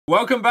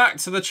Welcome back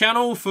to the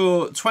channel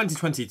for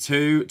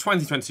 2022.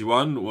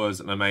 2021 was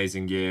an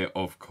amazing year,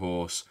 of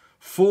course,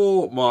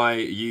 for my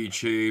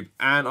YouTube,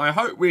 and I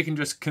hope we can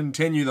just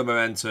continue the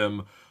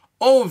momentum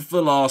of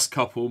the last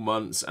couple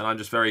months, and I'm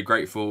just very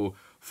grateful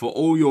for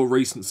all your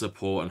recent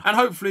support, and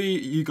hopefully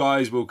you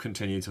guys will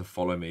continue to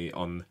follow me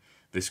on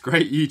this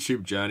great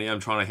YouTube journey. I'm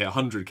trying to hit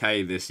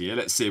 100k this year.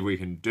 Let's see if we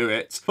can do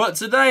it. But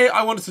today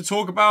I wanted to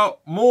talk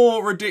about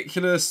more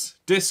ridiculous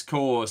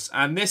discourse,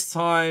 and this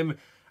time,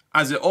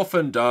 as it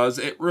often does,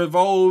 it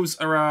revolves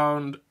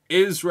around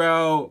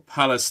Israel,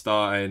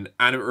 Palestine,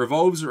 and it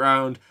revolves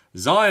around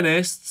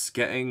Zionists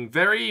getting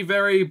very,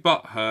 very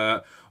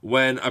butthurt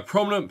when a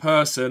prominent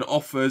person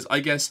offers, I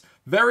guess,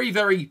 very,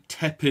 very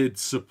tepid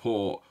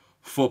support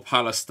for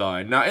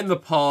Palestine. Now, in the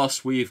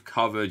past, we've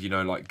covered,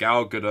 like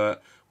Gal Gadot,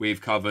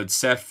 we've covered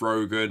Seth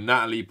Rogen,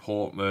 Natalie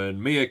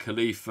Portman, Mia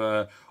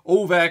Khalifa,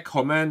 all their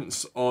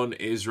comments on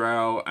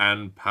Israel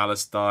and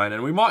Palestine,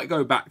 and we might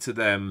go back to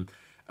them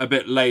a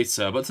bit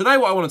later. But today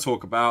what I want to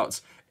talk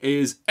about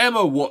is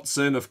Emma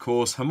Watson, of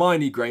course,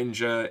 Hermione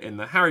Granger in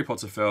the Harry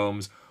Potter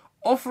films,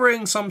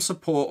 offering some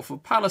support for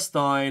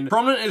Palestine,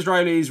 prominent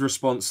Israelis'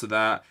 response to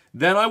that.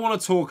 Then I want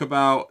to talk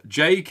about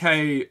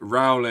J.K.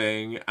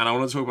 Rowling, and I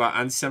want to talk about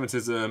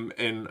anti-Semitism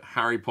in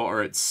Harry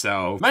Potter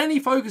itself, mainly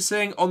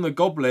focusing on the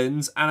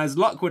Goblins. And as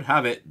luck would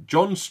have it,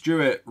 Jon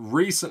Stewart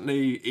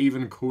recently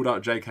even called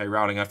out J.K.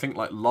 Rowling, I think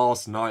like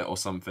last night or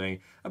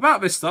something,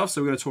 about this stuff.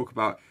 So we're going to talk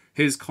about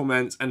his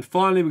comments, and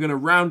finally we're going to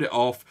round it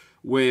off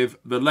with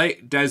the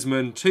late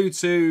Desmond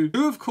Tutu,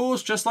 who of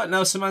course, just like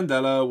Nelson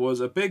Mandela,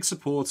 was a big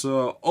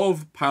supporter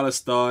of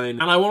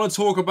Palestine. And I want to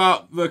talk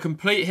about the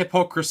complete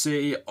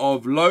hypocrisy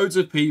of loads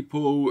of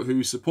people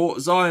who support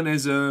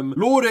Zionism,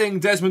 lauding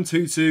Desmond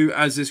Tutu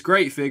as this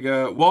great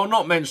figure, while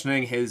not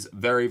mentioning his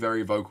very,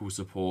 very vocal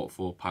support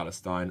for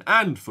Palestine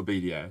and for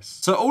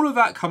BDS. So all of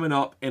that coming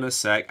up in a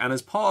sec, and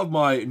as part of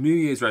my New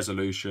Year's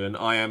resolution,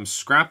 I am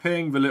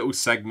scrapping the little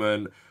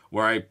segment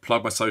where I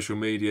plug my social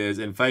medias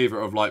in favour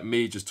of like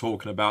me just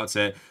talking about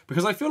it,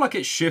 because I feel like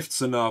it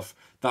shifts enough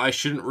that I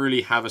shouldn't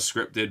really have a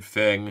scripted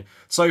thing.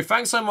 So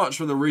thanks so much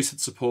for the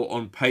recent support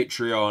on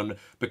Patreon,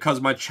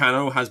 because my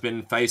channel has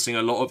been facing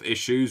a lot of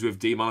issues with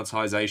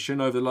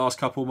demonetization over the last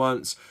couple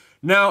months.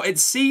 Now, it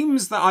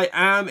seems that I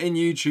am in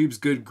YouTube's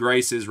good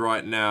graces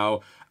right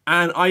now,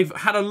 and I've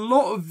had a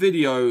lot of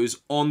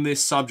videos on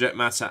this subject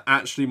matter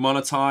actually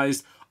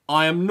monetized.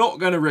 I am not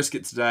going to risk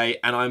it today,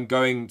 and I'm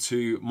going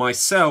to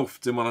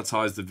myself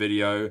demonetize the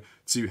video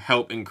to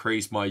help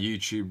increase my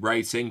YouTube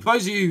rating. For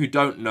those of you who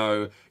don't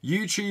know,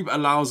 YouTube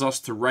allows us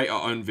to rate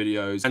our own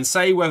videos and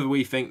say whether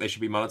we think they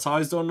should be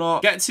monetized or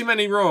not. Get too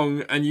many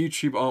wrong and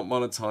YouTube aren't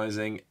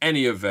monetizing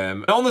any of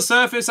them. Now, on the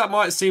surface, that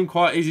might seem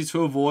quite easy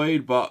to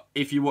avoid, but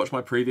if you watch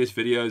my previous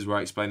videos where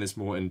I explain this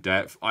more in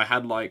depth, I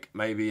had like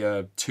maybe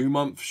a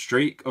 2-month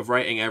streak of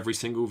rating every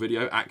single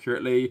video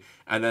accurately,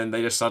 and then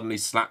they just suddenly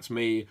slapped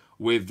me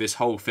with this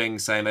whole thing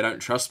saying they don't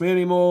trust me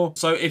anymore.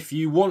 So if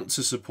you want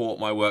to support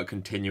my work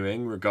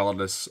continuing,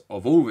 regardless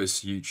of all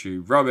this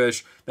YouTube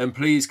rubbish, then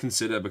please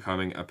consider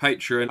becoming a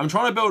patron. I'm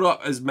trying to build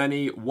up as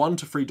many $1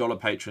 to $3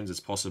 patrons as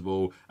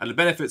possible, and the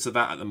benefits of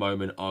that at the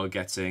moment are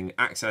getting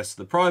access to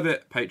the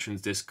private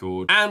patrons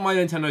Discord and my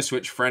Nintendo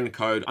Switch friend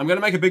code. I'm going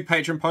to make a big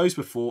Patreon post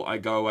before I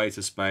go away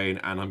to Spain,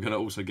 and I'm going to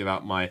also give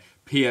out my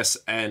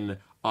PSN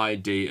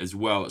ID as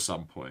well at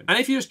some point. And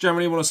if you just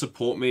generally want to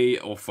support me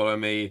or follow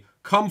me,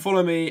 come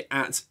follow me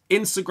at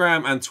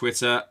Instagram and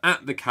Twitter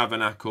at the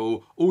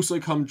Kavernacle. Also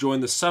come join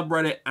the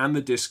subreddit and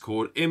the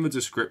Discord in the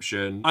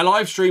description. I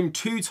live stream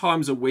 2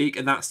 times a week,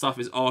 and that stuff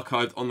is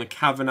archived on the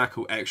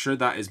Kavernacle Extra.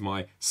 That is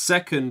my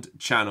second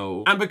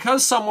channel. And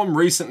because someone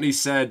recently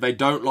said they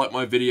don't like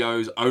my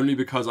videos only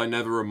because I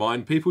never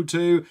remind people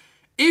to,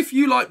 if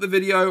you like the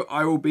video,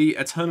 I will be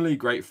eternally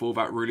grateful.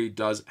 That really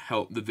does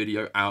help the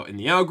video out in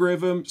the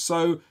algorithm.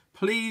 So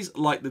please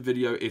like the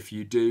video if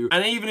you do.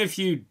 And even if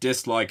you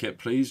dislike it,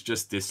 please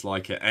just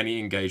dislike it. Any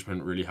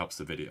engagement really helps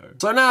the video.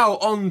 So now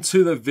on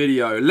to the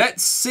video.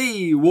 Let's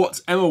see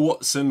what Emma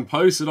Watson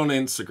posted on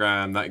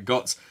Instagram that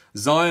got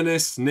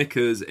Zionist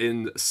knickers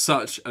in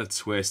such a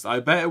twist.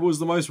 I bet it was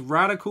the most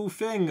radical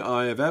thing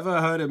I have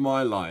ever heard in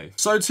my life.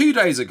 So 2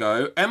 days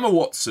ago, Emma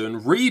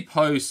Watson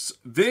reposts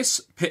this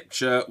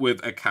picture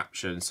with a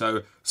caption.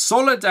 So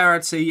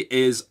solidarity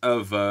is a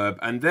verb,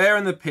 and there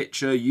in the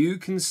picture you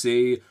can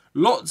see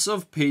lots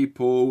of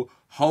people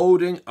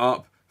holding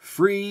up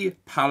free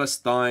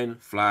Palestine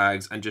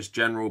flags and just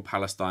general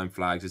Palestine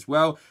flags as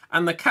well.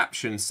 And the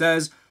caption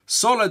says,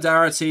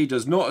 "Solidarity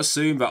does not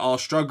assume that our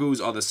struggles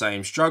are the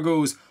same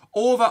struggles,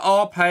 or that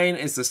our pain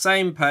is the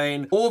same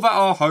pain, or that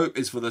our hope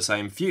is for the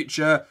same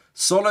future.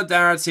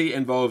 Solidarity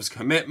involves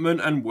commitment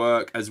and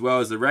work, as well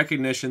as the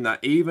recognition that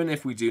even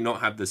if we do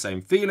not have the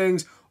same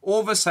feelings,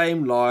 or the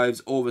same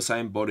lives, or the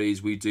same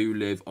bodies, we do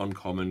live on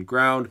common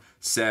ground.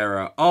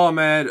 Sarah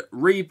Ahmed,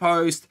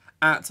 repost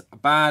at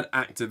Bad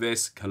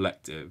Activist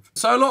Collective."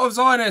 So a lot of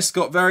Zionists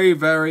got very,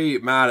 very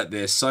mad at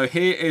this. So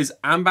here is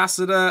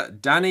Ambassador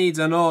Danny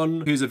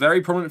Danon, who's a very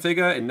prominent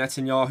figure in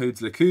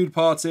Netanyahu's Likud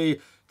party,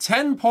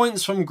 10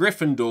 points from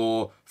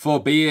Gryffindor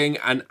for being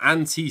an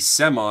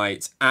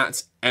anti-Semite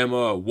at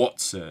Emma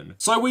Watson.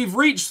 So we've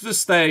reached the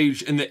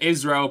stage in the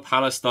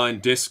Israel-Palestine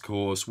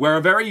discourse where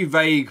a very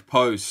vague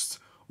post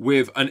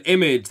with an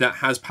image that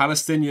has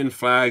Palestinian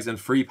flags and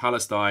Free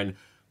Palestine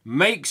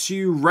makes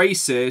you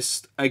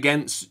racist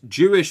against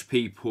Jewish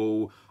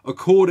people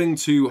according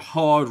to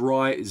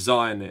hard-right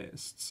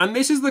Zionists. And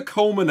this is the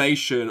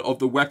culmination of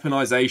the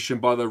weaponization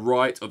by the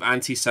right of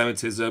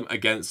anti-Semitism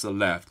against the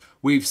left.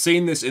 We've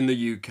seen this in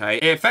the UK.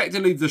 It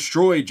effectively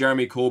destroyed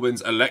Jeremy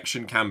Corbyn's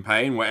election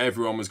campaign where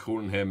everyone was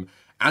calling him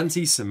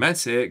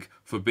anti-Semitic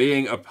for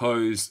being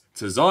opposed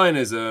to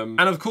Zionism.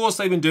 And of course,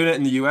 they've been doing it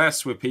in the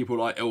US with people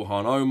like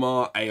Ilhan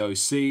Omar,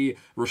 AOC,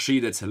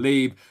 Rashida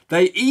Tlaib.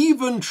 They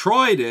even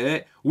tried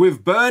it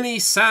with Bernie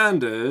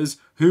Sanders,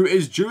 who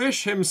is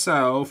Jewish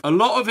himself. A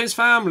lot of his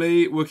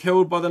family were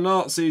killed by the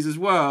Nazis as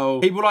well.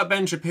 People like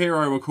Ben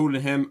Shapiro were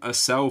calling him a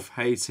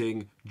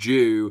self-hating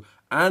Jew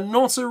and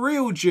not a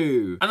real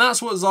Jew. And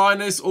that's what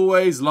Zionists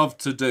always love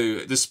to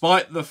do,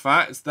 despite the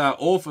fact that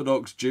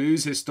Orthodox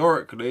Jews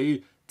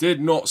historically did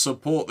not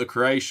support the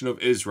creation of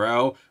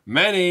Israel.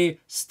 Many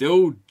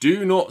still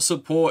do not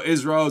support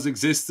Israel's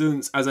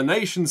existence as a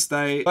nation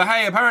state. But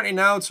hey, apparently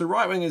now to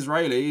right-wing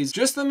Israelis,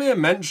 just the mere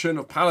mention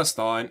of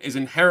Palestine is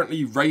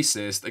inherently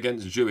racist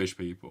against Jewish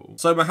people.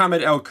 So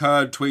Mohammed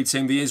El-Kurd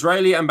tweeting, the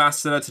Israeli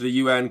ambassador to the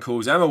UN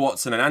calls Emma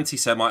Watson an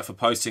anti-Semite for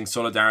posting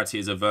solidarity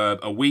as a verb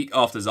a week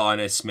after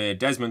Zionists smeared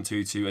Desmond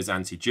Tutu as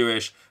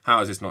anti-Jewish.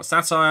 How is this not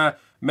satire?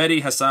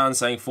 Mehdi Hassan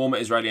saying former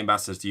Israeli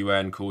ambassador to the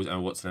UN calls Emma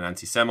Watson an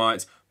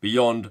anti-Semite.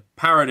 Beyond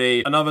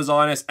parody. Another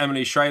Zionist,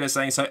 Emily Schrader,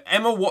 saying, so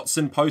Emma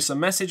Watson posts a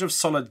message of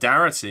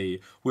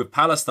solidarity with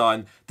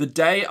Palestine the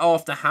day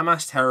after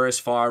Hamas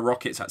terrorists fire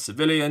rockets at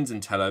civilians in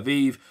Tel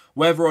Aviv.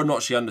 Whether or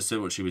not she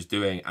understood what she was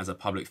doing as a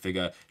public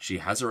figure, she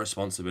has a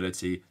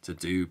responsibility to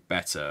do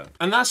better.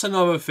 And that's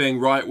another thing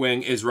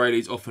right-wing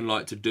Israelis often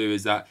like to do,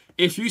 is that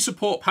if you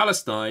support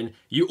Palestine,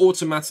 you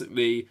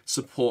automatically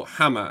support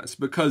Hamas,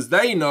 because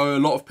they know a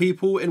lot of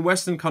people in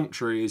Western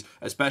countries,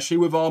 especially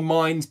with our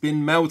minds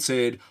being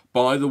melted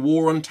by the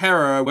war on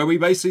terror, where we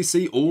basically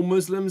see all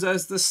Muslims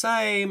as the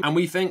same, and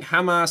we think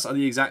Hamas are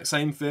the exact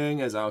same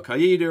thing as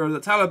Al-Qaeda or the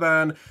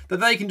Taliban, that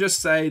they can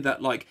just say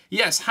that, like,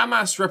 yes,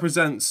 Hamas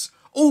represents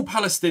all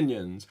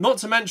Palestinians. Not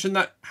to mention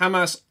that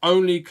Hamas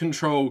only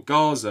control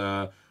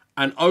Gaza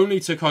and only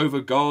took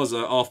over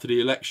Gaza after the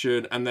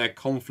election and their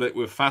conflict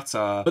with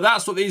Fatah. But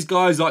that's what these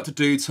guys like to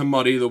do to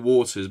muddy the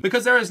waters,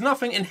 because there is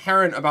nothing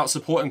inherent about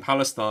supporting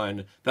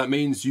Palestine that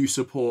means you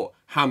support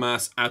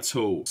Hamas at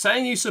all.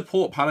 Saying you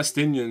support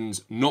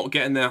Palestinians not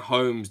getting their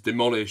homes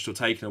demolished or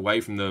taken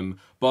away from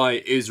them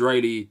by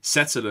Israeli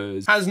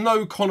settlers has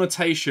no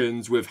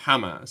connotations with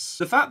Hamas.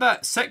 The fact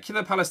that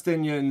secular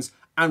Palestinians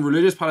and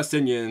religious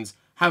Palestinians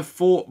have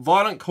fought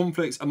violent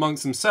conflicts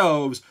amongst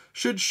themselves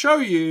should show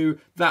you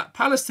that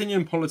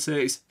Palestinian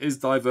politics is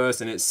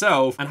diverse in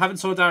itself, and having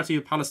solidarity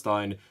with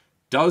Palestine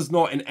does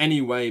not in any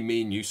way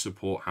mean you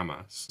support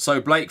Hamas. So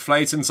Blake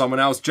Flayton, someone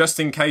else, just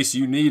in case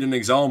you need an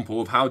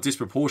example of how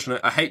disproportionate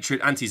a hatred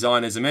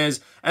anti-Zionism is,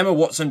 Emma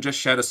Watson just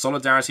shared a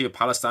solidarity of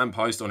Palestine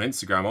post on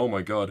Instagram, oh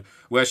my god,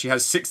 where she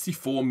has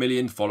 64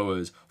 million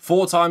followers,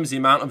 4 times the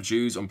amount of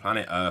Jews on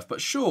planet Earth, but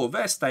sure,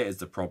 their state is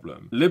the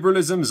problem.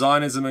 Liberalism,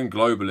 Zionism and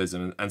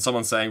globalism, and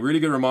someone saying, really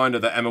good reminder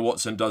that Emma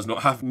Watson does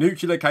not have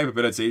nuclear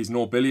capabilities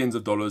nor billions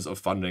of dollars of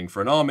funding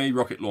for an army,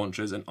 rocket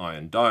launchers and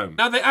Iron Dome.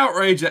 Now the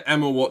outrage at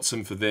Emma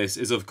Watson for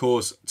this is of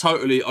course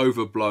totally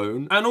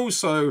overblown and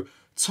also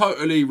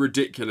totally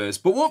ridiculous.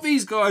 But what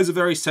these guys are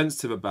very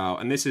sensitive about,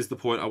 and this is the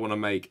point I want to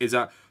make, is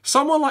that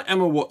someone like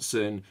Emma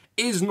Watson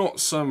is not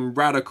some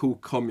radical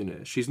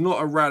communist. She's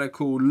not a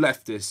radical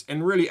leftist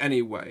in really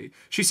any way.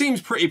 She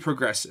seems pretty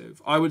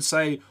progressive. I would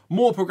say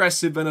more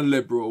progressive than a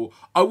liberal.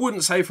 I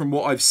wouldn't say from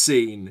what I've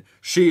seen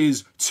she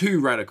is too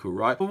radical,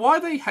 right? But why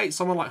they hate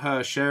someone like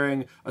her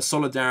sharing a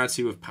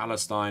solidarity with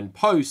Palestine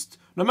post,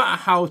 no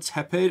matter how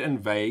tepid and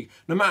vague,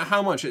 no matter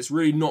how much it's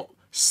really not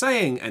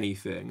saying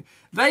anything,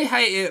 they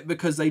hate it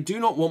because they do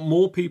not want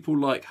more people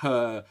like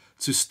her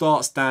to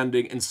start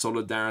standing in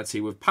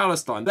solidarity with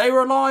Palestine. They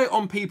rely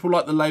on people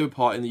like the Labour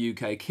Party in the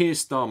UK, Keir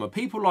Starmer,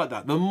 people like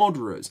that, the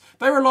moderates.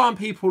 They rely on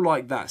people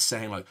like that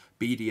saying like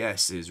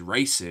BDS is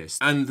racist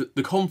and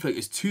the conflict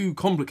is too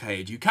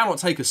complicated, you cannot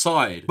take a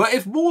side. But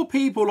if more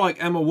people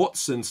like Emma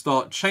Watson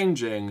start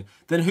changing,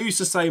 then who's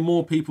to say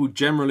more people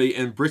generally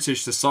in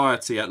British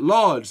society at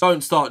large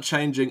don't start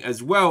changing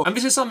as well? And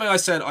this is something I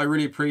said I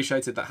really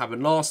appreciated that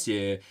happened last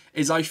year,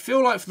 is I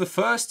feel like for the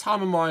first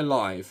time in my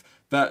life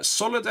that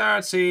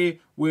solidarity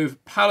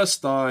with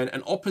Palestine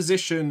and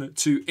opposition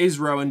to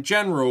Israel in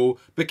general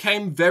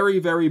became very,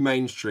 very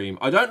mainstream.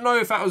 I don't know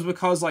if that was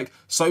because like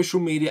social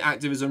media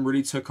activism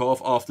really took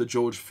off after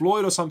George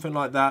Floyd or something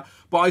like that,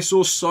 but I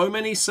saw so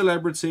many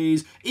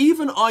celebrities,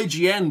 even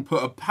IGN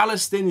put a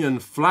Palestinian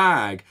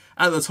flag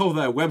at the top of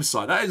their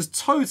website. That is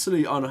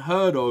totally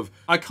unheard of.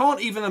 I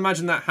can't even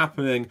imagine that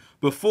happening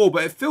before,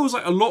 but it feels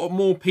like a lot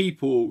more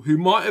people who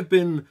might have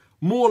been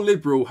more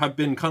liberal have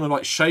been kind of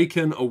like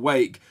shaken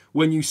awake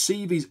when you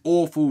see these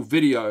awful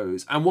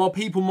videos. And while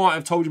people might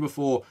have told you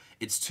before,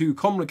 it's too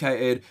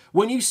complicated,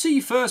 when you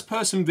see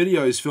first-person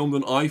videos filmed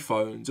on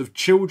iPhones of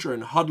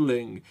children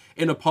huddling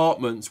in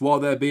apartments while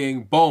they're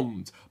being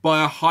bombed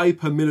by a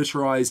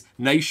hyper-militarized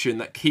nation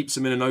that keeps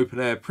them in an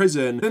open-air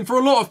prison, then for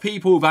a lot of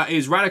people that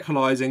is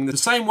radicalizing the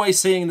same way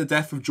seeing the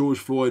death of George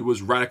Floyd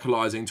was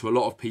radicalizing to a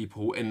lot of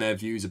people in their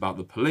views about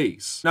the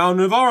police. Now,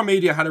 Novara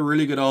Media had a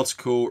really good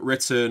article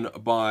written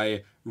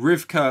by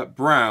Rivka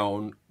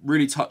Brown,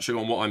 really touching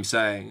on what I'm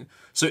saying.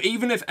 So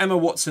even if Emma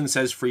Watson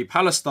says free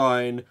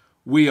Palestine,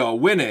 we are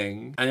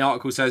winning. And the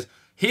article says,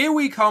 here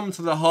we come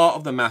to the heart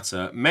of the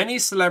matter. Many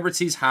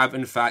celebrities have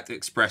in fact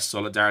expressed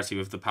solidarity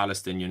with the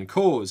Palestinian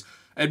cause.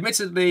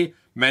 Admittedly,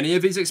 many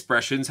of these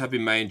expressions have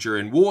been made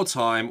during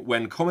wartime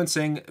when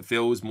commenting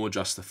feels more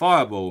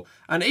justifiable.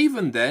 And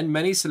even then,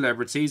 many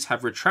celebrities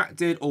have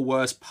retracted or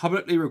worse,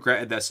 publicly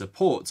regretted their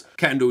support.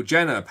 Kendall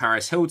Jenner,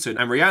 Paris Hilton,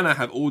 and Rihanna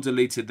have all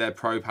deleted their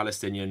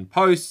pro-Palestinian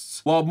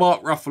posts, while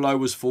Mark Ruffalo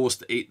was forced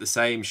to eat the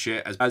same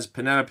shit as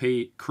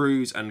Penelope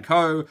Cruz and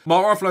co.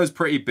 Mark Ruffalo is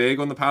pretty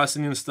big on the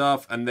Palestinian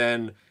stuff, and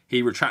then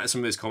he retracted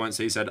some of his comments.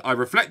 He said, I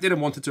reflected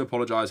and wanted to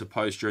apologise for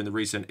posts during the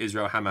recent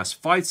Israel-Hamas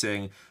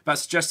fighting that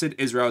suggested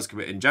Israel is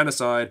committing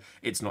genocide.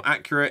 It's not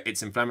accurate,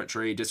 it's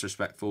inflammatory,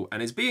 disrespectful,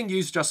 and is being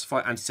used to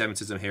justify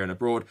anti-Semitism here and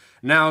abroad.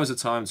 Now is the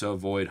time to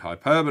avoid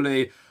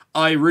hyperbole.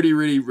 I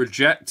really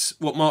reject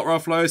what Mark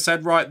Ruffalo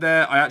said right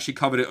there. I actually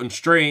covered it on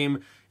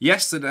stream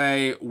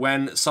yesterday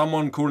when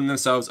someone calling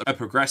themselves a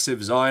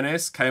progressive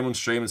Zionist came on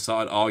stream and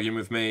started arguing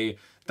with me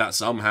that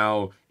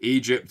somehow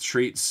Egypt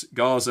treats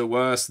Gaza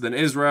worse than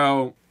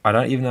Israel. I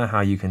don't even know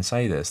how you can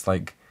say this.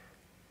 Like,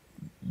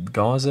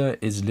 Gaza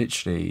is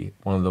literally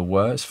one of the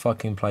worst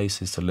fucking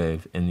places to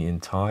live in the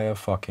entire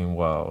fucking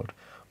world.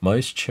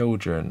 Most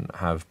children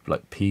have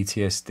like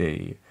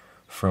PTSD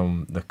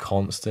from the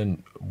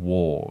constant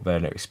war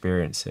they're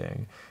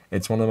experiencing.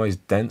 It's one of the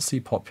most densely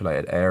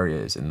populated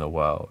areas in the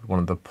world, one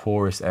of the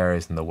poorest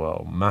areas in the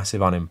world,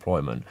 massive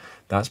unemployment.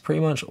 That's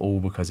pretty much all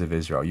because of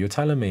Israel. You're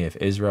telling me if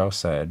Israel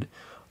said,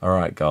 all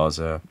right,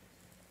 Gaza,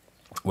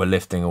 we're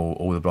lifting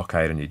all the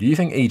blockade on you, do you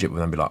think Egypt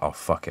would then be like, oh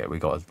fuck it, we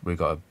got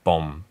to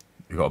bomb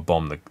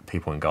the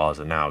people in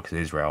Gaza now because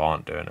Israel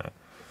aren't doing it?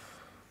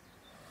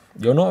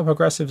 You're not a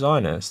progressive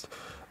Zionist.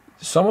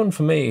 Someone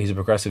for me who's a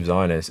progressive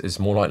Zionist is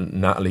more like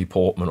Natalie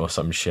Portman or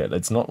some shit.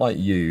 It's not like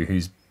you,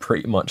 who's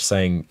pretty much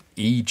saying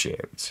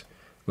Egypt,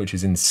 which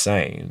is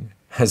insane,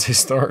 has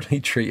historically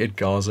treated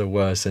Gaza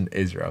worse than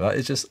Israel. That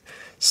is just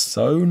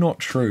so not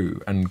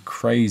true and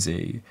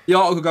crazy. The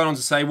article goes on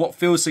to say, what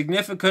feels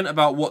significant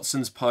about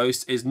Watson's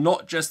post is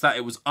not just that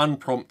it was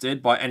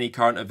unprompted by any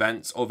current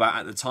events or that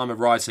at the time of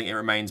writing it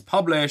remains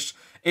published,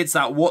 it's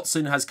that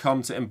Watson has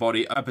come to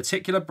embody a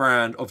particular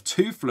brand of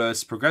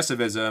toothless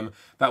progressivism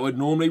that would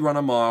normally run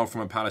a mile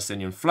from a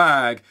Palestinian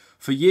flag.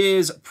 For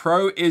years,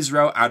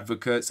 pro-Israel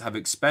advocates have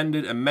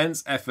expended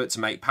immense effort to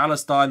make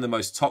Palestine the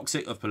most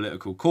toxic of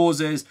political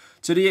causes,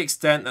 to the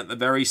extent that the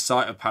very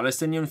sight of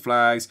Palestinian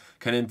flags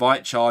can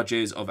invite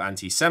charges of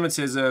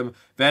anti-Semitism.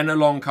 Then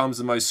along comes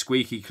the most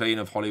squeaky clean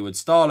of Hollywood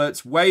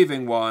starlets,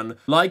 waving one.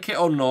 Like it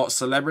or not,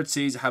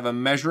 celebrities have a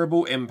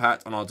measurable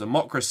impact on our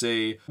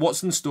democracy.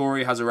 Watson's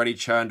story has already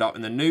churned up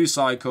in the news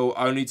cycle,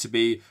 only to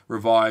be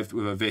revived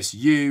with a "this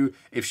you"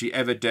 if she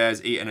ever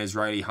dares eat an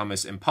Israeli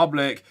hummus in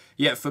public.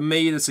 Yet for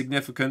me, the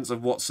significance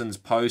of Watson's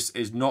post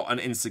is not an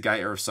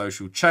instigator of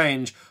social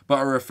change, but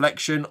a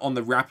reflection on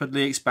the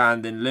rapidly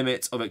expanding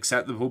limits of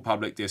acceptable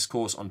public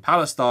discourse on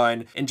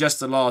Palestine. In just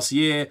the last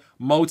year,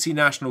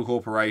 multinational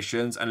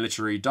corporations and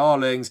literary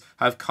darlings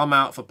have come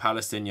out for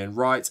Palestinian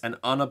rights, and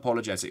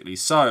unapologetically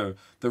so.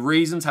 The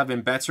reasons have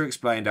been better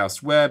explained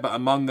elsewhere, but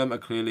among them are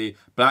clearly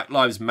Black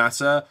Lives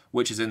Matter,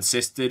 which has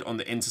insisted on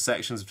the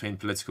intersections between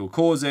political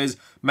causes,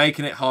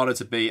 making it harder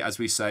to be, as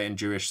we say in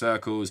Jewish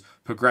circles,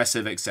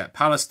 progressive except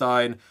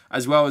Palestine,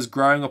 as well as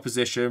growing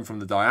opposition from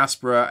the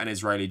diaspora and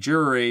Israeli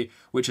Jewry,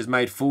 which has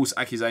made false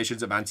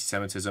accusations of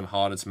anti-Semitism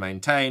harder to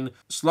maintain.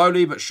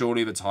 Slowly but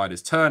surely the tide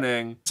is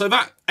turning. So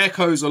that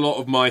echoes a lot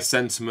of my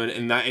sentiment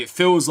in that it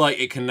feels like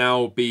it can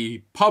now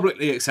be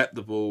publicly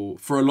acceptable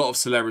for a lot of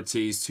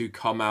celebrities to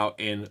come out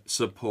in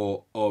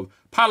support of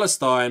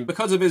Palestine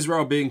because of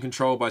Israel being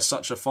controlled by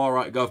such a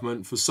far-right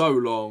government for so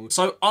long,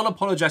 so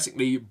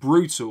unapologetically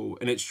brutal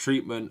in its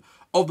treatment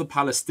of the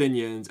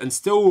Palestinians, and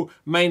still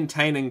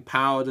maintaining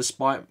power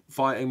despite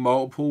fighting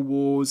multiple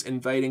wars,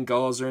 invading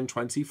Gaza in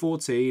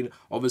 2014,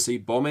 obviously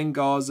bombing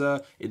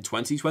Gaza in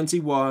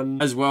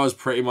 2021, as well as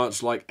pretty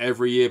much like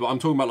every year, but I'm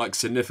talking about like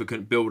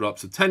significant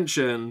build-ups of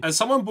tension. As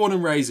someone born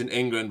and raised in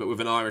England but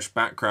with an Irish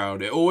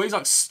background, it always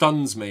like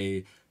stuns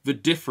me the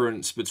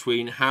difference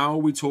between how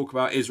we talk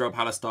about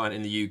Israel-Palestine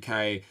in the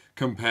UK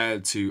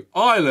compared to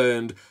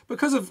Ireland,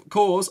 because of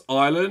course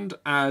Ireland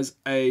as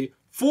a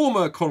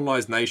former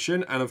colonised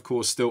nation, and of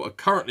course still a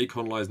currently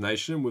colonised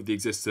nation with the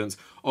existence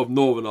of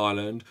Northern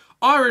Ireland,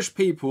 Irish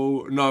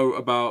people know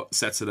about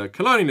settler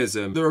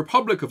colonialism. The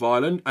Republic of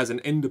Ireland, as an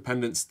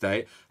independent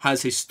state,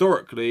 has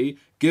historically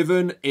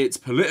given its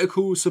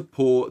political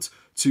support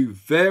to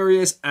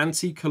various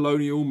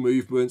anti-colonial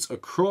movements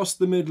across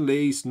the Middle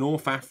East,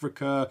 North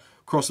Africa,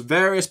 across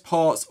various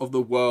parts of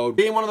the world,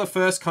 being one of the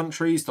first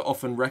countries to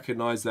often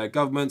recognise their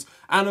government,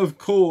 and of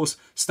course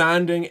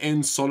standing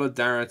in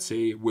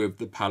solidarity with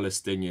the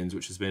Palestinians,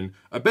 which has been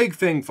a big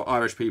thing for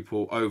Irish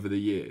people over the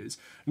years.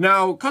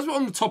 Now, because we're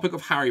on the topic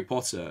of Harry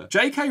Potter,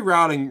 J.K.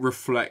 Rowling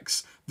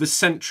reflects the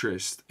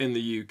centrist in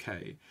the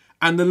UK.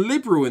 And the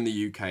liberal in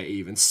the UK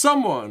even,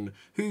 someone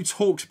who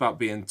talks about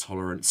being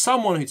tolerant,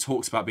 someone who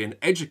talks about being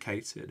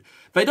educated.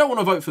 They don't want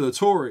to vote for the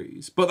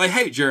Tories, but they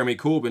hate Jeremy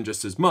Corbyn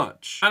just as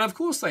much. And of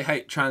course they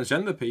hate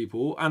transgender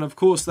people, and of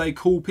course they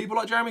call people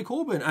like Jeremy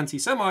Corbyn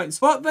anti-Semites,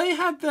 but they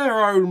had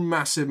their own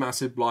massive,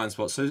 massive blind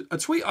spots. So a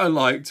tweet I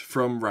liked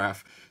from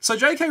Raf. So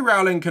J.K.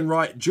 Rowling can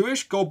write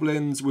Jewish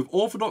goblins with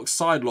orthodox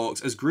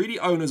sidelocks as greedy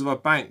owners of a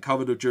bank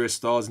covered with Jewish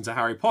stars into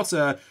Harry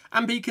Potter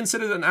and be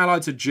considered an ally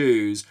to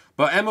Jews,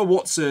 but Emma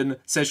Watson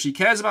says she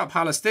cares about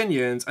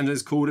Palestinians and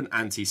is called an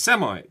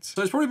anti-Semite.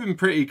 So it's probably been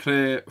pretty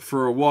clear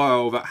for a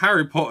while that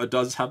Harry Potter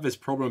does have this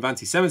problem of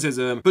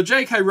anti-Semitism, but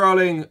J.K.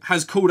 Rowling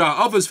has called out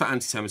others for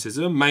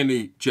anti-Semitism,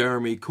 mainly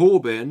Jeremy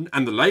Corbyn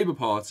and the Labour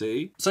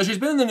Party. So she's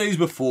been in the news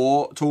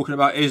before talking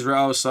about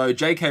Israel, so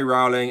J.K.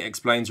 Rowling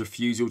explains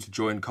refusal to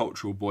join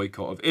cultural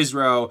boycott of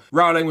Israel.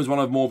 Rowling was one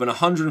of more than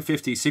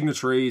 150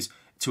 signatories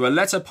to a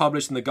letter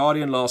published in The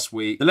Guardian last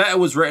week. The letter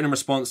was written in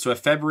response to a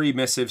February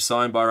missive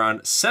signed by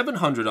around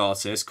 700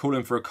 artists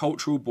calling for a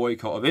cultural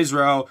boycott of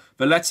Israel.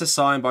 The letter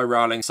signed by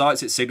Rowling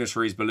cites its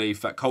signatories'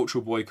 belief that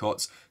cultural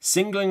boycotts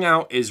singling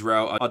out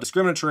Israel are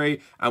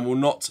discriminatory and will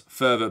not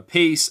further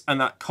peace,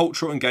 and that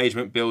cultural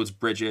engagement builds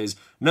bridges,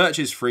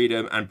 nurtures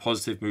freedom and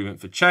positive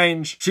movement for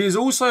change. She has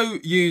also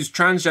used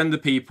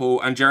transgender people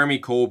and Jeremy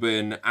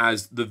Corbyn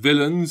as the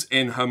villains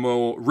in her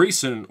more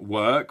recent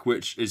work,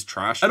 which is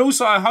trash. And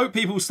also, I hope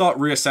people start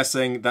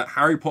reassessing that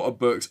Harry Potter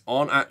books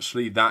aren't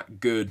actually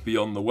that good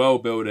beyond the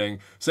world building.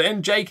 So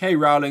in J.K.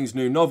 Rowling's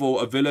new novel,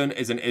 a villain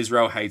is an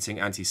Israel-hating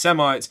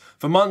anti-Semite.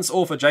 For months,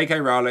 author J.K.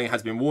 Rowling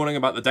has been warning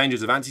about the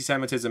dangers of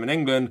anti-Semitism in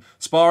England,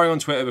 sparring on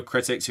Twitter with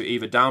critics who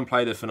either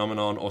downplay the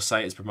phenomenon or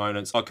say its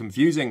proponents are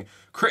confusing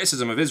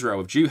criticism of Israel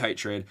with Jew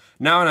hatred.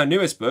 Now in her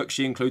newest book,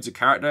 she includes a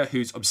character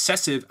whose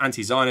obsessive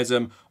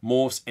anti-Zionism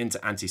morphs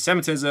into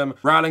anti-Semitism.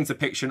 Rowling's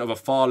depiction of a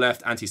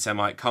far-left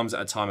anti-Semite comes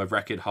at a time of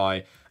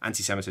record-high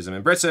anti-Semitism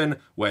in Britain,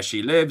 where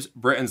she lives.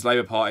 Britain's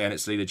Labour Party and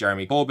its leader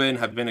Jeremy Corbyn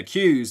have been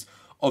accused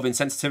of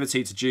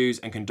insensitivity to Jews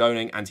and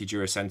condoning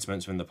anti-Jewish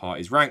sentiments within the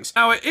party's ranks.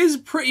 Now, it is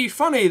pretty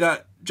funny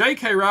that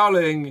J.K.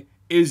 Rowling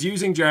is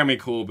using Jeremy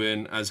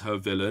Corbyn as her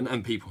villain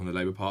and people in the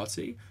Labour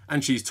Party,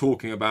 and she's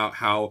talking about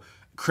how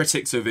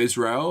critics of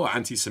Israel are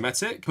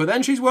anti-Semitic, but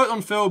then she's worked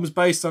on films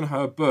based on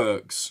her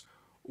books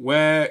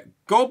where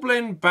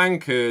Goblin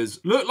bankers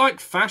look like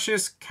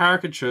fascist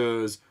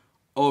caricatures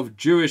of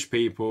Jewish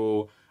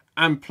people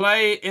and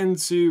play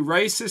into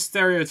racist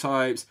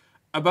stereotypes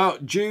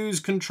about Jews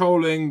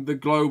controlling the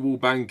global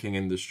banking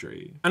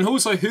industry. And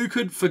also, who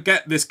could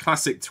forget this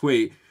classic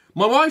tweet?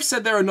 My wife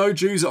said there are no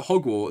Jews at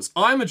Hogwarts.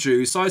 I'm a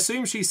Jew, so I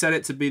assume she said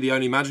it to be the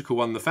only magical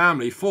one in the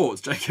family.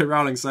 Thoughts? J.K.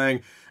 Rowling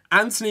saying,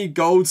 Anthony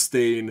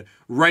Goldstein,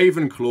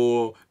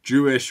 Ravenclaw,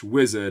 Jewish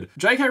wizard.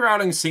 J.K.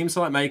 Rowling seems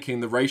to like making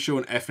the racial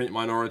and ethnic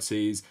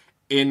minorities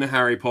in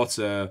Harry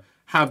Potter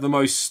have the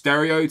most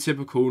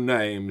stereotypical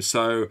names.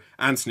 So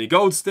Anthony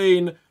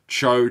Goldstein,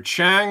 Cho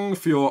Chang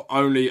for your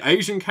only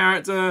Asian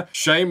character,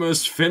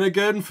 Seamus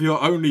Finnegan for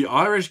your only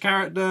Irish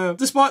character.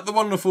 Despite the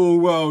wonderful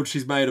world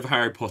she's made of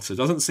Harry Potter,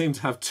 doesn't seem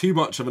to have too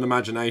much of an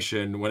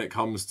imagination when it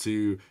comes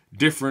to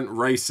different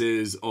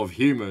races of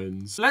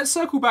humans. Let's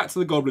circle back to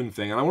the Goblin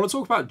thing, and I want to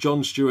talk about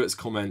Jon Stewart's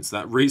comments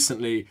that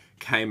recently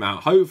came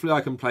out. Hopefully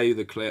I can play you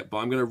the clip, but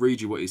I'm going to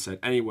read you what he said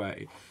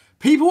anyway.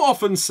 People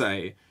often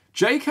say,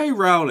 J.K.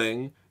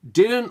 Rowling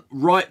didn't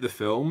write the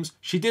films,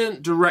 she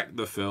didn't direct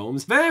the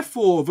films,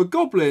 therefore the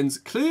Goblins,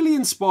 clearly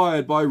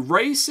inspired by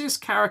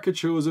racist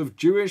caricatures of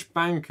Jewish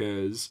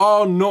bankers,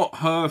 are not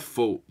her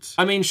fault.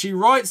 I mean, she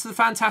writes the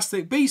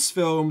Fantastic Beasts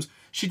films,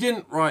 she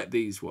didn't write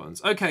these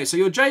ones. Okay, so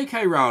you're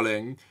J.K.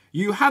 Rowling,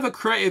 you have a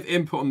creative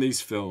input on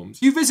these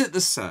films. You visit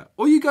the set,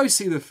 or you go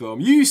see the film,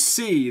 you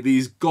see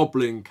these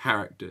Goblin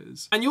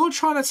characters, and you're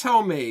trying to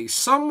tell me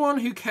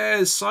someone who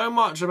cares so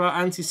much about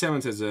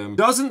anti-Semitism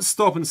doesn't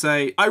stop and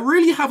say, I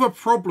really have a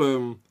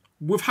problem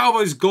with how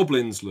those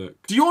Goblins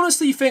look. Do you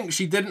honestly think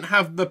she didn't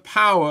have the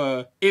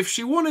power, if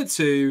she wanted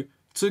to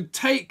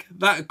take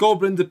that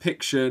Goblin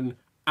depiction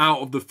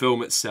out of the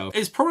film itself?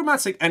 It's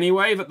problematic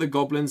anyway that the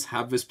Goblins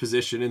have this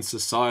position in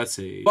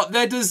society, but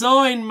their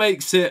design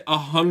makes it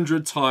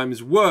 100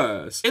 times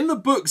worse. In the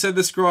books, they're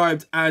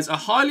described as a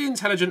highly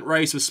intelligent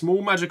race of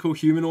small magical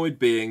humanoid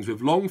beings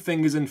with long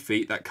fingers and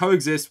feet that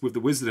coexist with the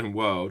wizarding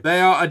world.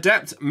 They are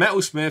adept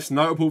metalsmiths,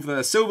 notable for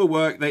their silver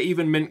work. They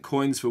even mint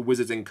coins for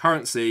wizarding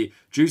currency.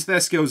 Due to their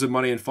skills of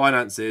money and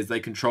finances, they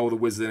control the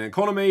wizarding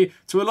economy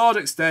to a large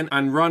extent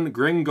and run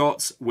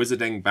Gringotts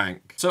Wizarding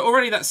Bank. So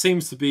already that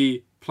seems to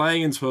be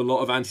playing into a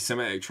lot of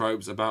anti-Semitic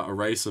tropes about a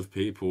race of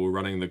people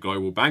running the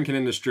global banking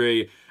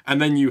industry,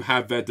 and then you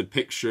have their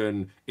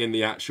depiction in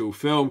the actual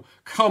film.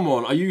 Come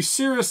on, are you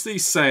seriously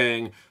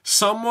saying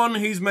someone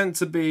who's meant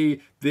to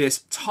be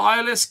this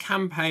tireless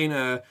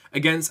campaigner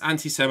against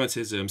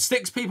anti-Semitism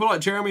sticks people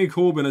like Jeremy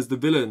Corbyn as the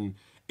villain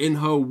in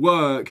her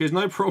work? There's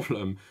no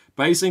problem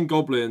basing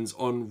Goblins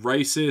on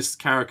racist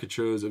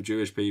caricatures of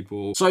Jewish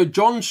people. So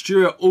Jon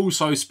Stewart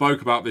also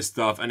spoke about this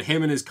stuff, and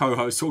him and his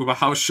co-host talk about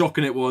how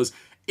shocking it was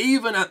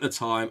even at the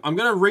time. I'm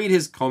going to read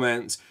his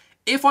comments.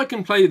 If I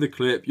can play the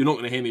clip, you're not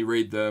going to hear me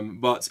read them,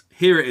 but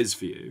here it is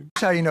for you.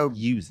 That's how you know,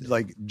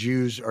 like,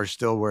 Jews are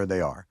still where they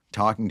are.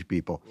 Talking to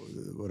people,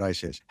 what I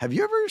say is, have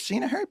you ever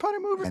seen a Harry Potter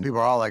movie? And people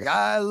are all like,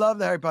 I love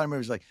the Harry Potter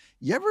movies. Like,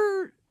 you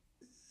ever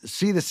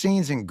see the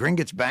scenes in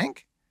Gringotts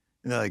Bank?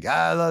 And they're like,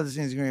 I love the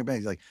scenes in Gringotts Bank.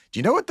 He's like, do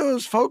you know what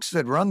those folks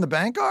that run the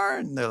bank are?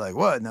 And they're like,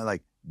 what? And they're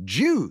like,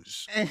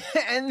 Jews.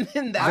 And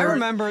then that I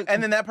remember.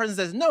 And then that person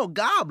says, no,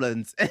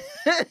 goblins.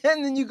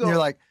 And then you go, and you're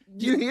like,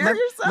 you hear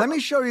yourself? Let me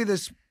show you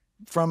this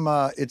from,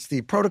 it's the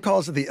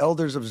Protocols of the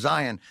Elders of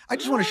Zion. I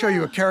just want to show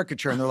you a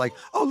caricature. And they're like,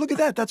 oh, look at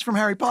that. That's from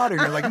Harry Potter.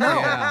 And you're like,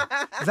 no,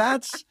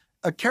 that's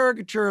a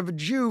caricature of a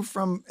Jew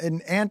from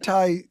an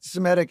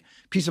anti-Semitic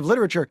piece of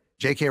literature.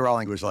 J.K.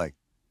 Rowling was like,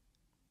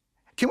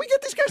 can we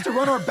get these guys to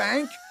run our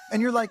bank?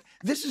 And you're like,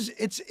 this is,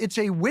 it's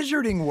a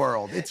wizarding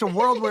world. It's a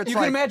world where it's you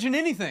can imagine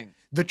anything.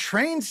 The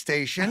train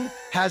station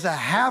has a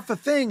half a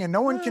thing and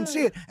no one can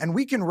see it. And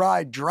we can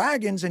ride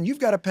dragons and you've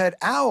got a pet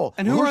owl.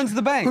 And who runs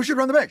the bank? Who should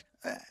run the bank?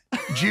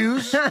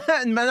 Jews.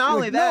 But not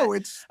only that, no,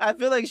 it's, I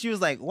feel like she was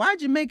like,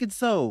 why'd you make it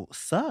so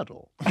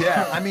subtle?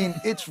 Yeah, I mean,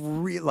 it's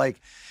real, like,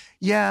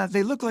 yeah,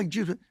 they look like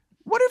Jews.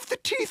 What if the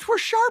teeth were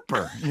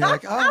sharper? And you're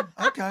like, oh,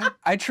 okay.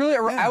 I truly,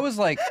 I was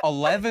like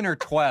 11 or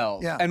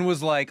 12 and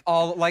was like,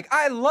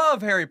 I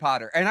love Harry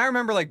Potter. And I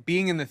remember like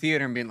being in the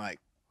theater and being like,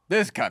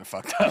 this is kind of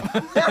fucked up.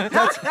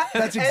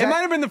 That's exactly. It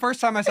might have been the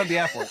first time I said the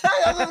F word.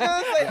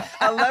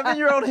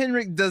 11-year-old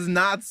Henrik does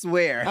not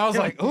swear. I was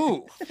like,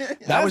 ooh.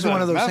 That was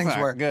one of those things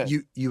where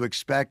you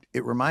expect,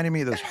 it reminded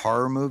me of those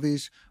horror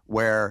movies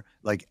where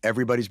like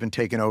everybody's been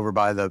taken over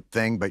by the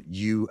thing, but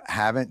you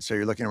haven't. So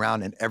you're looking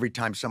around and every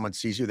time someone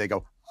sees you, they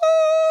go,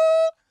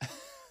 ah!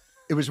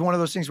 It was one of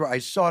those things where I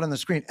saw it on the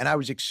screen and I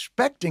was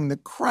expecting the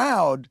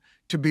crowd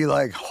to be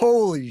like,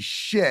 holy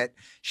shit,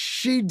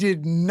 she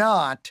did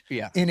not,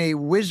 in a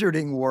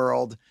wizarding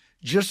world,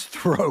 just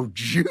throw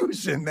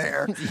Jews in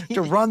there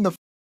to run the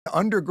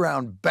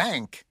underground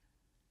bank.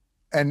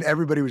 And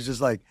everybody was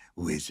just like,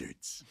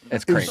 wizards.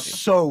 It's crazy. It was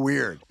so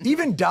weird.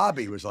 Even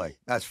Dobby was like,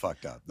 that's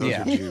fucked up. Those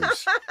are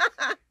Jews.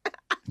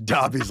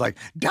 Dobby's like,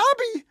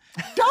 Dobby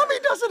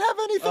doesn't have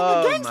anything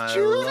against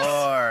Jews.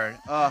 Lord.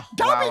 Oh,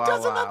 Dobby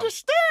doesn't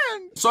understand.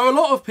 So a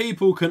lot of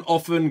people can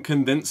often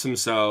convince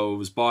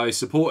themselves by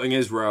supporting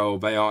Israel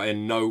they are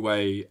in no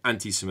way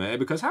anti-Semitic,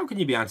 because how can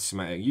you be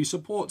anti-Semitic? You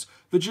support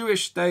the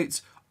Jewish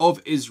state of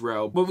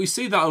Israel. But we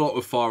see that a lot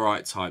with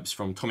far-right types,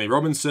 from Tommy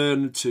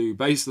Robinson to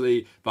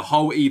basically the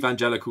whole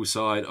evangelical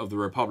side of the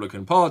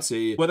Republican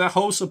Party, where their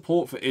whole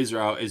support for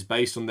Israel is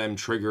based on them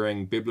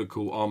triggering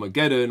biblical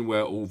Armageddon,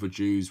 where all the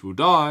Jews will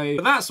die.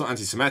 But that's not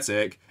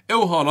anti-Semitic.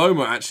 Ilhan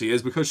Omar actually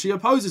is, because she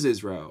opposes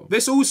Israel.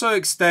 This also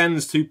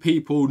extends to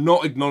people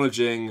not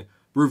acknowledging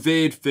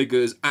revered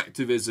figures'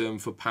 activism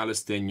for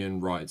Palestinian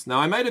rights. Now,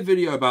 I made a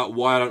video about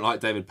why I don't like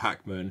David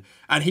Pakman,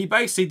 and he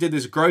basically did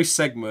this gross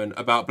segment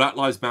about Black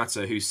Lives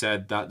Matter, who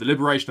said that the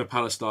liberation of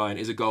Palestine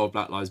is a goal of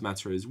Black Lives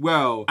Matter as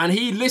well. And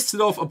he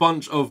listed off a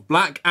bunch of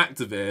black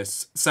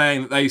activists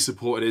saying that they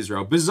supported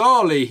Israel.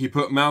 Bizarrely, he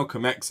put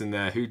Malcolm X in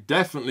there, who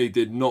definitely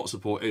did not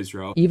support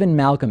Israel. Even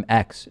Malcolm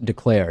X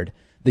declared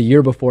the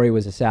year before he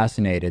was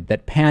assassinated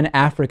that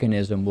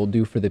Pan-Africanism will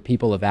do for the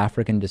people of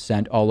African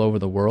descent all over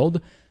the world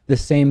the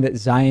same that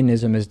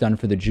Zionism has done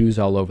for the Jews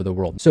all over the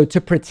world. So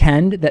to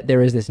pretend that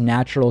there is this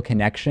natural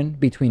connection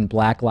between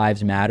Black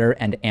Lives Matter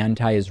and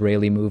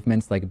anti-Israeli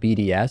movements like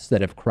BDS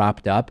that have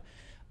cropped up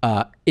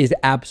is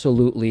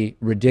absolutely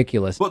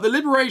ridiculous. But the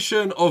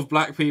liberation of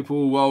black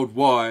people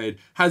worldwide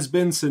has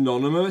been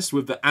synonymous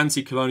with the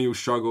anti-colonial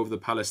struggle of the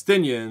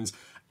Palestinians,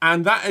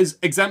 and that is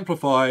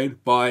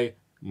exemplified by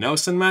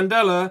Nelson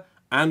Mandela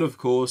and, of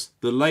course,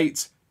 the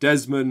late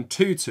Desmond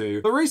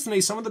Tutu. But recently,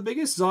 some of the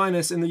biggest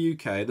Zionists in the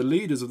UK, the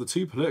leaders of the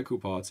two political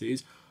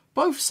parties,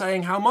 both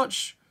saying how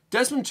much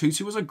Desmond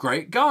Tutu was a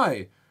great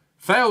guy.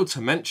 Failed to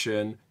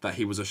mention that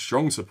he was a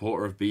strong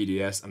supporter of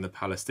BDS and the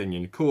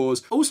Palestinian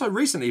cause. Also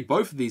recently,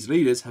 both of these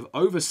leaders have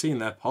overseen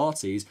their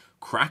parties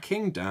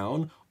cracking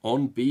down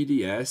on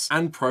BDS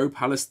and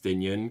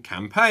pro-Palestinian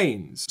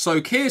campaigns.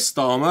 So Keir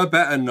Starmer,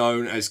 better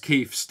known as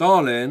Keith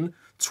Stalin,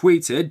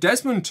 tweeted,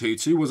 Desmond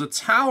Tutu was a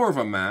tower of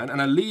a man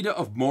and a leader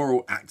of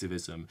moral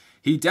activism.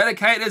 He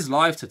dedicated his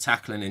life to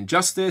tackling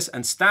injustice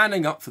and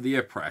standing up for the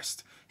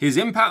oppressed. His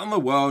impact on the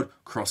world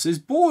crosses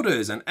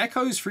borders and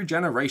echoes through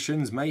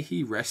generations. May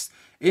he rest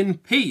in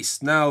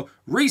peace. Now,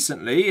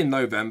 recently in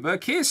November,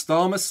 Keir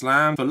Starmer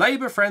slammed for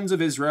Labour Friends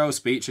of Israel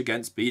speech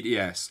against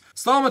BDS.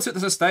 Starmer took to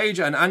the stage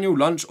at an annual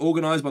lunch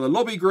organised by the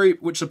lobby group,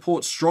 which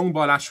supports strong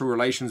bilateral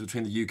relations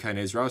between the UK and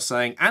Israel,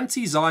 saying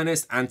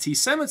anti-Zionist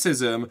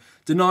anti-Semitism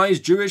denies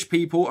Jewish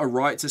people a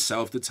right to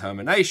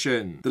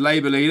self-determination. The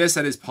Labour leader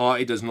said his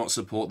party does not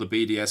support the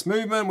BDS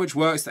movement, which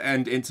works to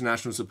end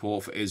international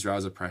support for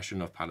Israel's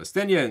oppression of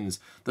Palestinians.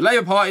 The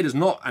Labour Party does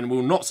not and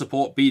will not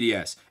support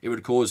BDS. It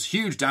would cause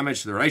huge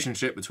damage to the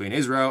relationship between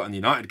Israel and the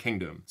United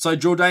Kingdom. So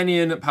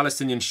Jordanian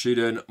Palestinian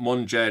student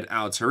Mourned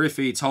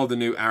al-Tarifi told the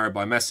New Arab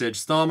by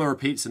message, Starmer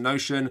repeats the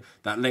notion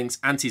that links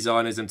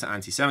anti-Zionism to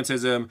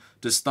anti-Semitism.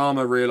 Does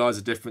Starmer realise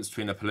the difference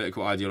between a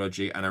political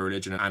ideology and a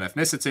religion and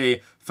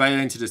ethnicity?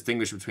 Failing to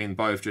distinguish between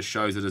both just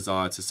shows a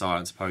desire to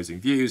silence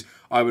opposing views.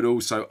 I would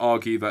also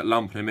argue that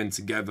lumping them in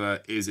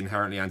together is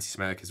inherently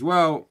anti-Semitic as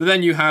well. But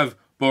then you have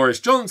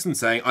Boris Johnson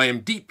saying, I am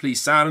deeply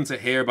saddened to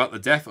hear about the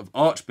death of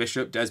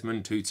Archbishop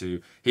Desmond Tutu.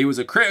 He was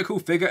a critical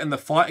figure in the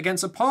fight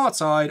against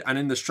apartheid and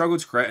in the struggle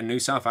to create a new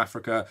South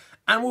Africa,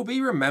 and will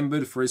be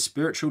remembered for his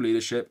spiritual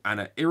leadership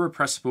and an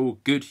irrepressible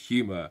good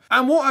humour.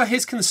 And what are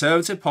his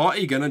Conservative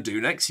Party going to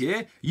do next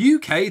year?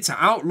 UK to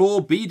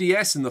outlaw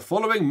BDS in the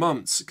following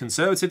months,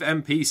 Conservative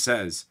MP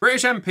says.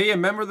 British MP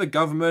and member of the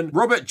government,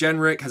 Robert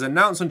Jenrick, has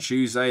announced on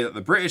Tuesday that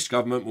the British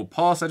government will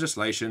pass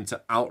legislation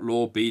to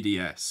outlaw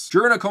BDS.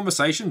 During a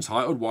conversation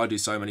titled Why Do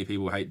So Many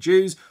People Hate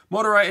Jews?,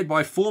 moderated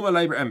by former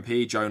Labour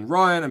MP Joan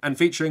Ryan and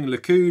featuring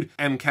Likud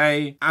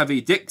MK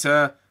Avi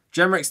Dictor,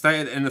 Jenrick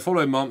stated that in the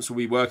following months we'll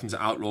be working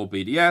to outlaw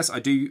BDS. I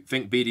do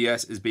think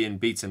BDS is being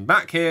beaten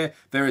back here.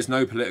 There is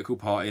no political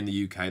party in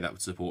the UK that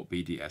would support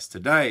BDS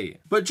today.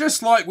 But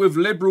just like with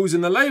Liberals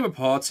in the Labour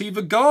Party,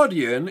 The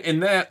Guardian,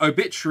 in their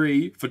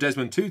obituary for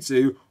Desmond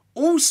Tutu,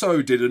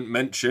 also didn't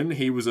mention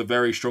he was a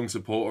very strong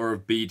supporter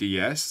of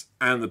BDS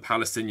and the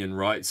Palestinian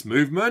rights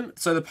movement.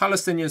 So the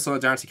Palestinian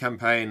Solidarity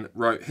Campaign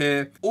wrote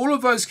here, all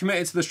of those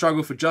committed to the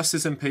struggle for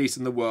justice and peace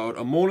in the world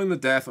are mourning the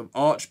death of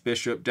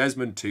Archbishop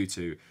Desmond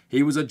Tutu.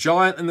 He was a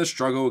giant in the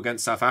struggle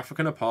against South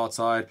African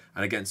apartheid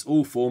and against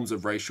all forms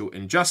of racial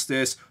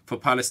injustice. For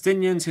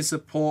Palestinians, his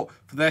support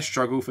for their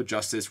struggle for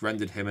justice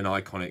rendered him an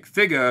iconic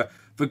figure.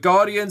 The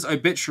Guardian's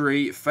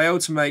obituary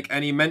failed to make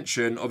any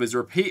mention of his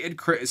repeated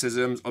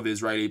criticisms of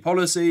Israeli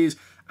policies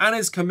and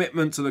his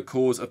commitment to the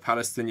cause of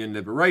Palestinian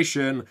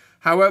liberation.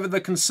 However, the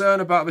concern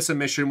about this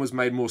omission was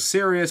made more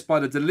serious by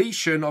the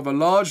deletion of a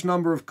large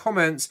number of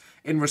comments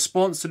in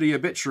response to the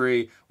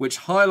obituary, which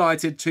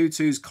highlighted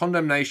Tutu's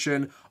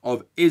condemnation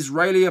of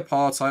Israeli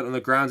apartheid on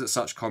the grounds that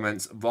such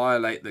comments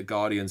violate the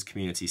Guardian's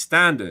community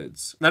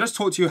standards. Now, let's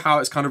talk to you how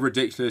it's kind of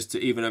ridiculous to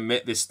even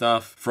omit this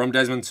stuff from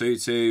Desmond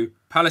Tutu.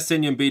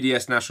 Palestinian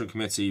BDS National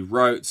Committee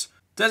wrote,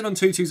 Desmond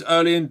Tutu's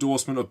early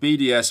endorsement of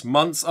BDS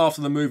months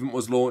after the movement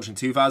was launched in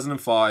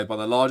 2005 by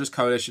the largest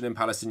coalition in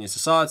Palestinian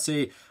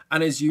society,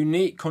 and his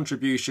unique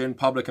contribution,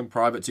 public and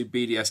private, to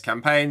BDS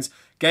campaigns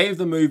gave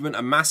the movement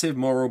a massive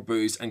moral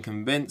boost and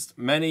convinced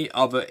many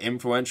other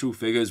influential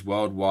figures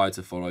worldwide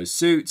to follow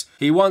suit.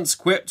 He once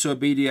quipped to a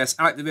BDS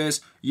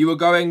activist, "You are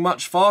going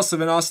much faster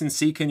than us in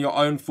seeking your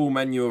own full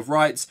menu of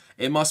rights.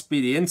 It must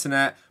be the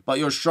internet, but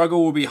your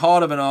struggle will be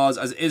harder than ours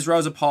as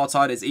Israel's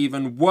apartheid is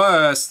even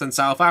worse than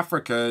South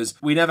Africa's.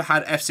 We never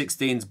had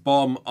F-16s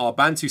bomb our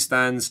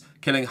Bantustans,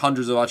 killing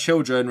hundreds of our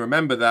children,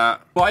 remember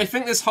that." But I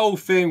think this whole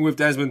thing with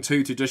Desmond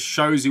Tutu just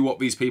shows you what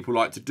these people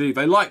like to do.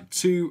 They like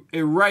to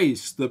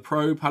erase the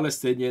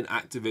pro-Palestinian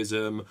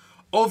activism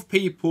of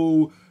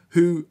people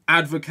who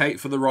advocate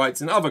for the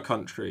rights in other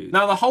countries.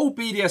 Now, the whole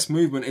BDS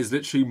movement is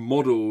literally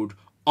modelled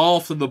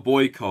after the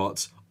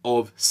boycott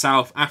of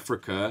South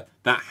Africa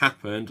that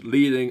happened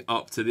leading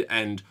up to the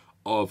end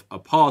of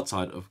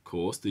apartheid. Of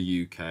course, the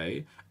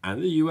UK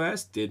and the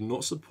US did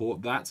not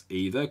support that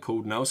either,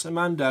 called Nelson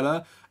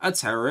Mandela a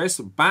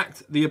terrorist,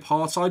 backed the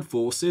apartheid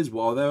forces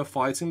while they were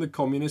fighting the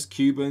communist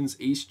Cubans,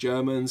 East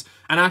Germans,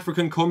 and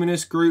African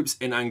communist groups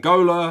in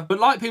Angola. But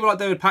like people like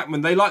David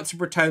Pacman, they like to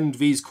pretend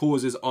these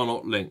causes are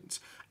not linked.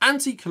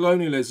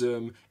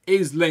 Anti-colonialism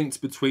is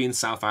linked between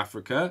South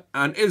Africa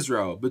and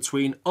Israel,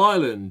 between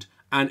Ireland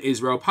and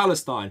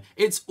Israel-Palestine.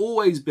 It's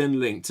always been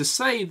linked. To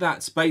say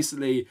that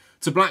basically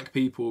to black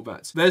people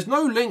that there's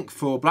no link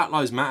for Black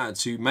Lives Matter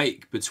to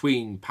make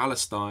between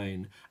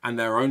Palestine and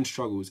their own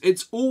struggles.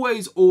 It's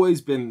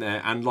always been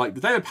there. And like the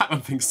David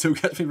Pacman thing still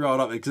gets me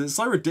riled up because it's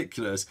so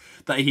ridiculous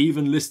that he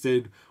even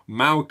listed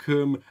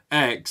Malcolm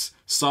X,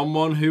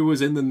 someone who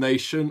was in the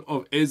Nation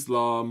of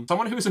Islam,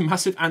 someone who was a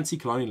massive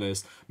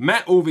anti-colonialist,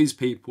 met all these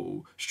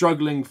people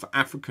struggling for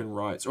African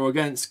rights or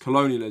against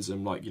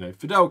colonialism, like, you know,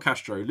 Fidel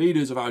Castro,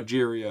 leaders of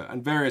Algeria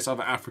and various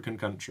other African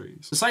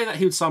countries. To say that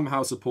he would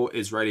somehow support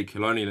Israeli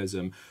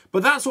colonialism,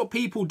 but that's what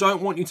people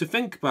don't want you to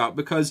think about,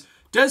 because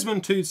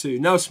Desmond Tutu,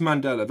 Nelson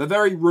Mandela, they're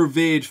very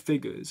revered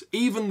figures.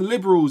 Even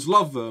liberals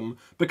love them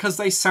because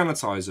they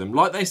sanitize them.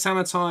 Like they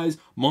sanitize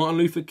Martin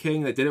Luther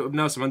King, they did it with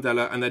Nelson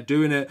Mandela, and they're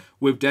doing it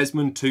with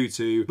Desmond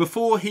Tutu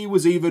before he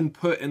was even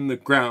put in the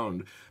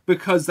ground.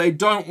 because they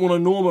don't want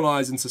to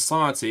normalise in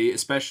society,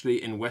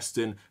 especially in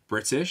Western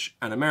British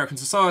and American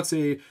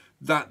society,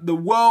 that the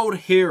world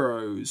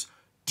heroes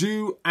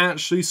do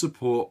actually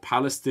support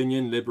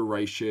Palestinian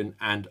liberation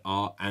and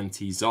are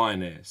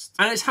anti-Zionist.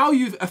 And it's how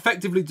you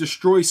effectively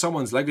destroy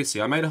someone's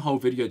legacy. I made a whole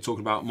video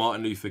talking about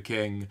Martin Luther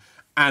King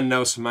and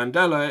Nelson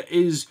Mandela,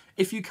 is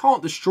if you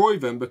can't destroy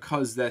them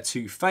because they're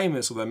too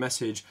famous or their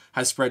message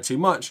has spread too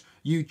much,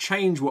 you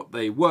change what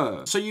they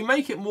were. So you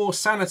make it more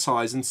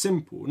sanitized and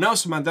simple.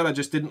 Nelson Mandela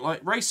just didn't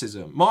like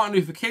racism. Martin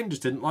Luther King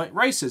just didn't like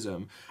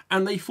racism.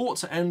 And they fought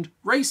to end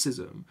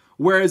racism.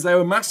 Whereas they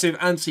were massive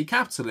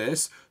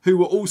anti-capitalists who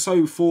were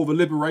also for the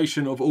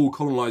liberation of all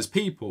colonized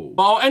people.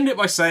 But I'll end it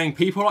by saying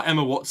people like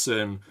Emma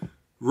Watson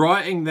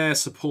writing their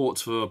support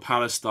for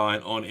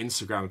Palestine on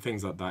Instagram and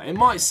things like that, it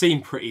might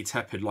seem pretty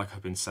tepid, like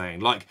I've been saying,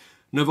 like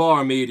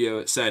Novara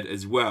Media said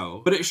as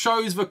well, but it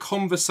shows the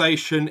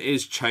conversation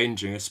is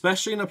changing,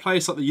 especially in a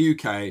place like the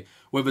UK,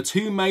 where the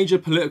two major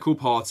political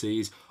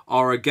parties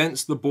are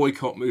against the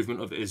boycott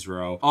movement of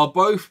Israel, are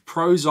both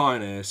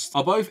pro-Zionist,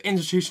 are both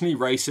institutionally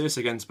racist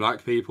against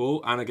black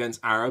people and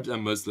against Arabs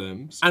and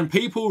Muslims. And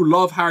people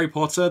love Harry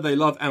Potter, they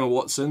love Emma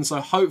Watson,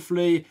 so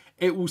hopefully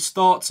it will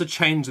start to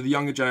change the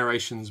younger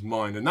generation's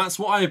mind. And that's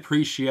what I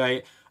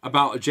appreciate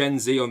about Gen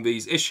Z on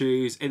these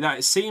issues, in that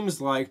it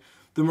seems like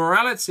the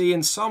morality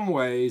in some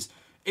ways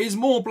is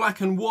more black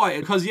and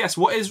white. Because yes,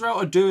 what Israel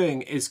are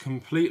doing is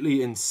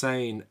completely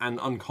insane and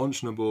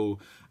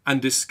unconscionable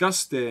and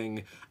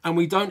disgusting, and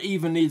we don't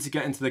even need to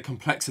get into the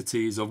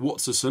complexities of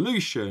what's a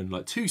solution,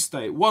 like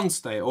 2-state,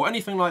 1-state, or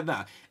anything like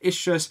that.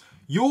 It's just,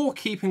 you're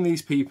keeping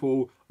these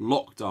people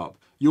locked up.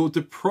 You're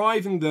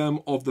depriving them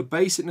of the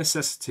basic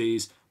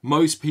necessities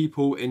most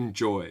people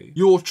enjoy.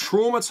 You're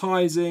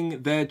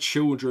traumatizing their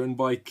children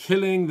by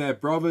killing their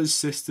brothers,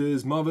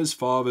 sisters, mothers,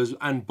 fathers,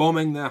 and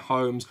bombing their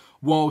homes,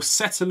 while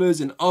settlers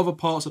in other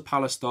parts of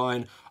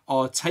Palestine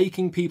are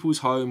taking people's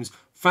homes,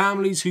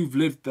 families who've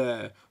lived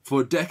there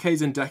for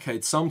decades and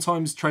decades,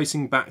 sometimes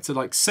tracing back to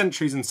like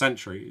centuries and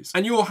centuries.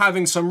 And you're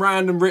having some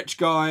random rich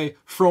guy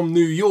from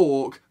New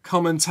York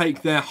come and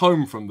take their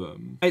home from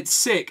them. It's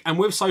sick, and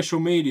with social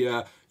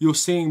media, you're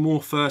seeing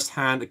more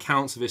first-hand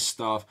accounts of this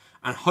stuff,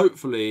 and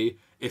hopefully,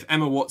 if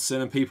Emma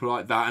Watson and people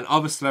like that and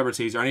other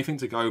celebrities are anything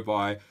to go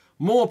by,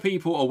 more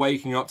people are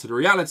waking up to the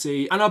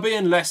reality and are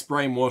being less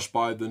brainwashed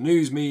by the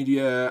news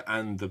media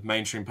and the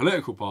mainstream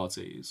political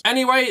parties.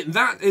 Anyway,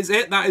 that is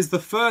it. That is the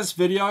first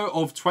video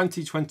of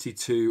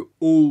 2022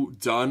 all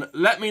done.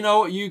 Let me know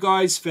what you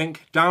guys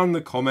think down in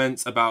the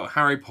comments about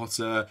Harry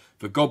Potter,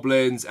 the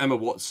Goblins, Emma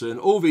Watson,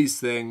 all these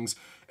things.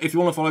 If you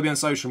want to follow me on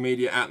social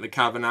media at the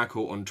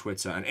Kavernacle on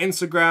Twitter and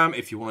Instagram.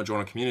 If you want to join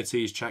our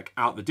communities, check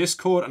out the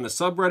Discord and the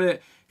subreddit.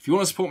 If you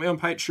want to support me on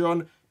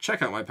Patreon,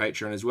 check out my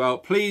Patreon as well.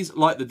 Please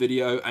like the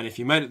video, and if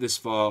you made it this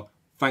far,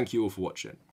 thank you all for watching.